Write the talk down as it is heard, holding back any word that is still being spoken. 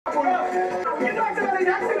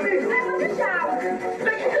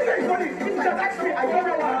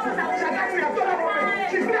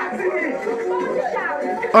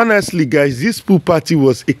Honestly, guys, this pool party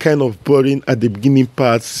was a kind of boring at the beginning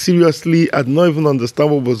part. Seriously, I did not even understand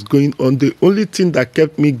what was going on. The only thing that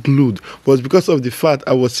kept me glued was because of the fact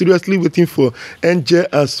I was seriously waiting for Angel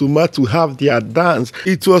and Suma to have their dance.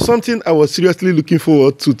 It was something I was seriously looking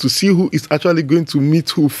forward to see who is actually going to meet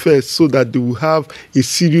who first, so that they will have a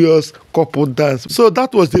serious couple dance. So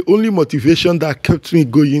that was the only motivation that kept me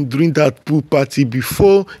going during that pool party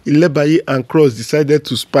before Ilebaye and Cross decided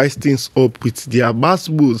to spice things up with their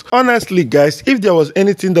Gbasgbos. Honestly, guys, if there was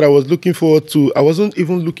anything that I was looking forward to, I wasn't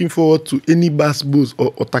even looking forward to any Gbasgbos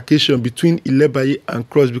or altercation between Ilebaye and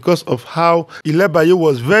Cross, because of how Ilebaye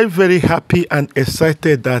was very, very happy and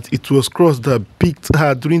excited that it was Cross that picked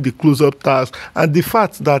her during the close-up task, and the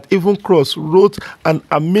fact that even Cross wrote an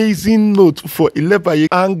amazing note for Ilebaye.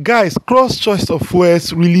 And guys, Cross' choice of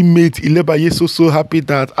words really made Ilebaye so happy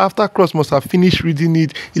that after Cross must have finished reading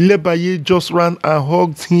it, Ilebaye just ran and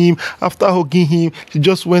hugged him. After hugging him, she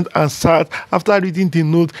just went and sat. After reading the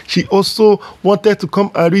note, she also wanted to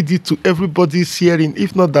come and read it to everybody's hearing.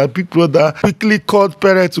 If not, that big brother quickly called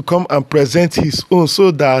Pere to come and present his own, so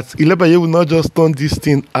that Ilebaye would not just turn this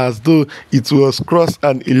thing as though it was Cross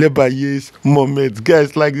and Ilebaye's moment.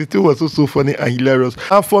 Guys, like, the thing was so funny and hilarious.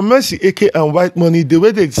 And for CEECEE and WHITEMONEY, the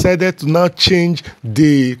way they decided to now change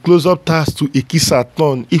the close-up task to a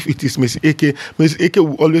kiss-a-thon. If it is CEECEE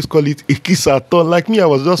will always call it a kiss-a-thon. Like me, I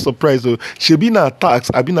was just surprised though. She been a tax,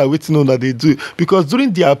 I've been waiting on that they do, because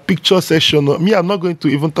during their picture session, me, I'm not going to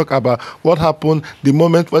even talk about what happened the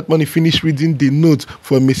moment WHITEMONEY finished reading the note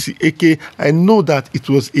for CEECEE. I know that it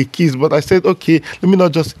was a kiss, but I said, okay, let me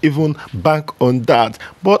not just even bank on that.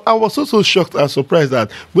 But I was also shocked and surprised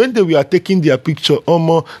that when they were taking their picture,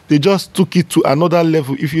 they just took it to another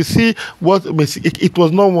level. If you see what it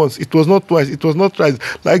was not once, it was not twice, it was not thrice.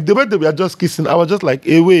 Like the way they were just kissing, I was just like,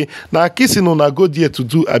 hey, wait, now kissing on a go there to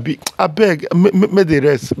do I beg, may they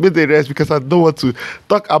rest, because I don't want to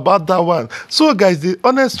talk about that one. So guys, the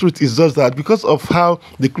honest truth is just that because of how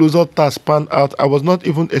the close-up task panned out, I was not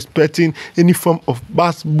even expecting any form of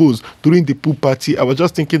Gbasgbos during the pool party. I was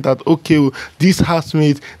just thinking that, okay, these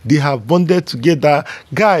housemates, they have bonded together.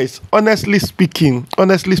 Guys, honestly speaking,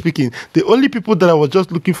 the only people that I was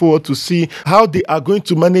just looking forward to see how they are going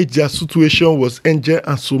to manage their situation was Angel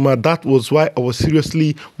and Suma. That was why I was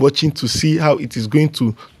seriously watching to see how it is going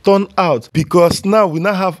to turn out, because now we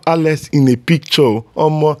now have Alex in a picture.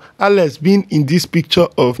 Alex being in this picture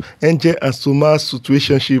of Angel and Suma's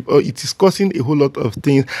situationship, it is causing a whole lot of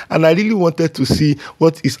things, and I really wanted to see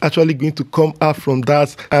what is actually going to come out from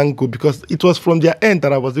that angle, because it was from their end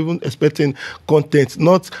that I was even expecting content,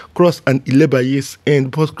 not Cross and Ilebaye's end.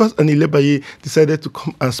 But Cross and Ilebaye decided to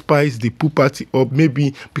come and spice the pool party up,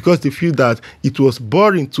 maybe because they feel that it was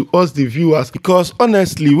boring to us, the viewers. Because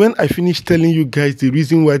honestly, when I finished telling you guys the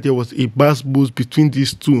reason why there was a Gbasgbos between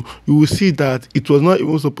these two, you will see that it was not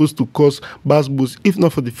even supposed to cause Gbasgbos, if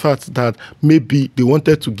not for the fact that maybe they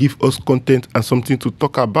wanted to give us content and something to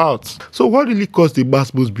talk about. So what really caused the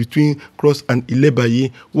Gbasgbos between Cross and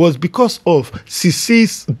Ilebaye was because of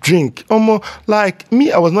CEECEE's drink. Like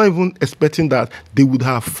me, I was not even expecting that they would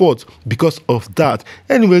have fought because of that.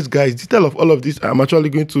 Anyways, guys, detail of all of this I'm actually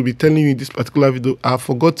going to be telling you in this particular video. I've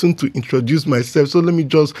forgotten to introduce myself, so let me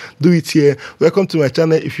just do it here. Welcome to my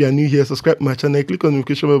channel. If you are new here, subscribe to my channel, click on the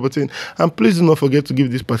notification bell button, and please do not forget to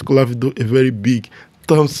give this particular video a very big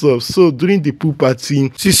thumbs up. So during the pool party,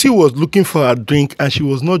 CEECEE was looking for a drink, and she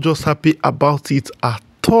was not just happy about it at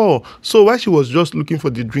all. So while she was just looking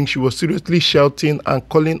for the drink, she was seriously shouting and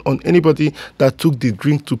calling on anybody that took the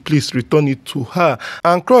drink to please return it to her.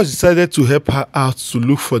 And Cross decided to help her out to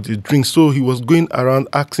look for the drink, so he was going around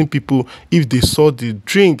asking people if they saw the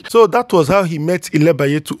drink. So that was how he met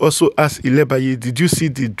Ilebaye, to also ask Ilebaye, did you see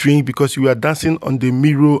the drink? Because you were dancing on the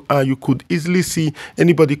mirror and you could easily see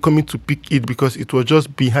anybody coming to pick it because it was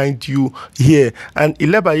just behind you here. And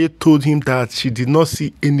Ilebaye told him that she did not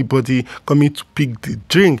see anybody coming to pick the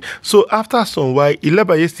drink. So after some while,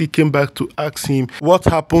 Ilebaye still came back to ask him what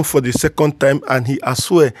happened for the second time, and he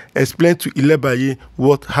as well explained to Ilebaye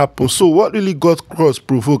what happened. So what really got Cross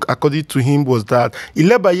provoked, according to him, was that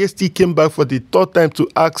Ilebaye still came back for the third time to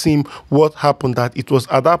ask him what happened, that it was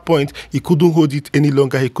at that point he couldn't hold it any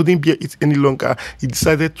longer, he couldn't bear it any longer. He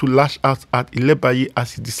decided to lash out at Ilebaye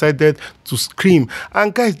as he decided to scream.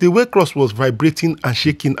 And guys, the way Cross was vibrating and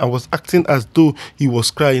shaking and was acting as though he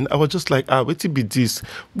was crying, I was just like, what it be this?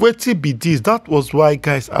 guys, wetin be this? That was why,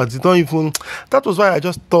 guys, that was why I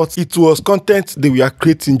just thought it was content they were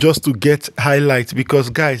creating just to get highlights, because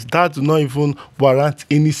guys, that do not even warrant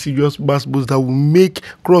any serious Gbasgbos that will make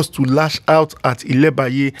Cross to lash out at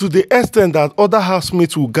Ilebaye to the extent that other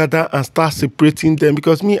housemates will gather and start separating them.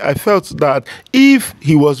 Because me, I felt that if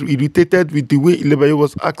he was irritated with the way Ilebaye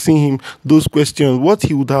was asking him those questions, what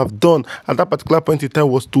he would have done at that particular point in time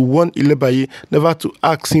was to warn Ilebaye never to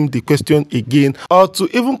ask him the question again, or to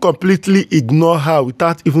even completely ignore her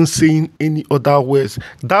without even saying any other words.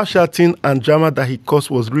 That shouting and drama that he caused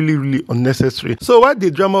was really unnecessary. So while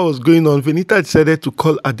the drama was going on, Venita decided to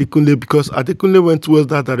call Adekunle, because Adekunle went towards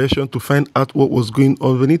that direction to find out what was going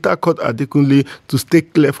on. Venita called Adekunle to stay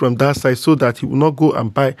clear from that side so that he will not go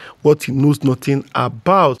and buy what he knows nothing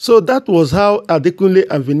about. So that was how Adekunle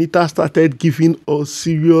and Venita started giving us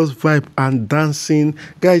serious vibe and dancing.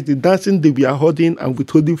 Guys, the dancing they were holding and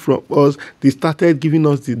withholding from us, they started giving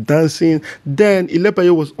us the dancing. Then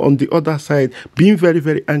Ilebaye was on the other side being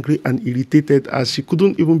very angry and irritated as she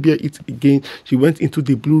couldn't even bear it again. She went into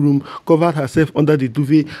the blue room, covered herself under the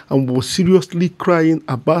duvet, and was seriously crying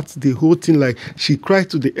about the whole thing. Like, she cried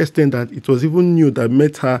to the extent that it was even Neo that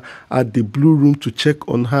met her at the blue room to check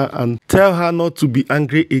on her and tell her not to be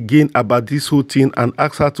angry again about this whole thing, and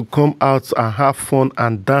ask her to come out and have fun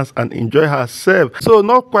and dance and enjoy herself. So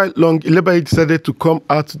not quite long, Ilebaye decided to come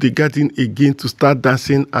out to the garden again to start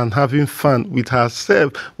dancing and having fun with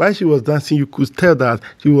herself. While she was dancing, you could tell that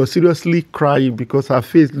she was seriously crying because her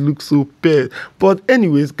face looked so pale. But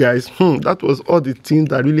anyways, guys, that was all the things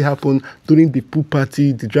that really happened during the pool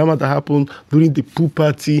party, the drama that happened during the pool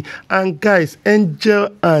party. And guys, Angel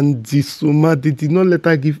and Disuma, they did not let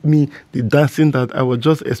her give me the dancing that I was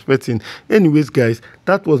just expecting. Anyways, guys,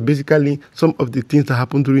 that was basically some of the things that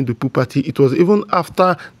happened during the pool party. It was even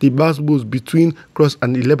after the Gbasgbos between Cross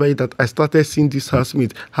and Ilebaye that I started seeing these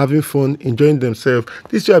housemates having fun, enjoying themselves.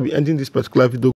 This year I'll be ending this particular video.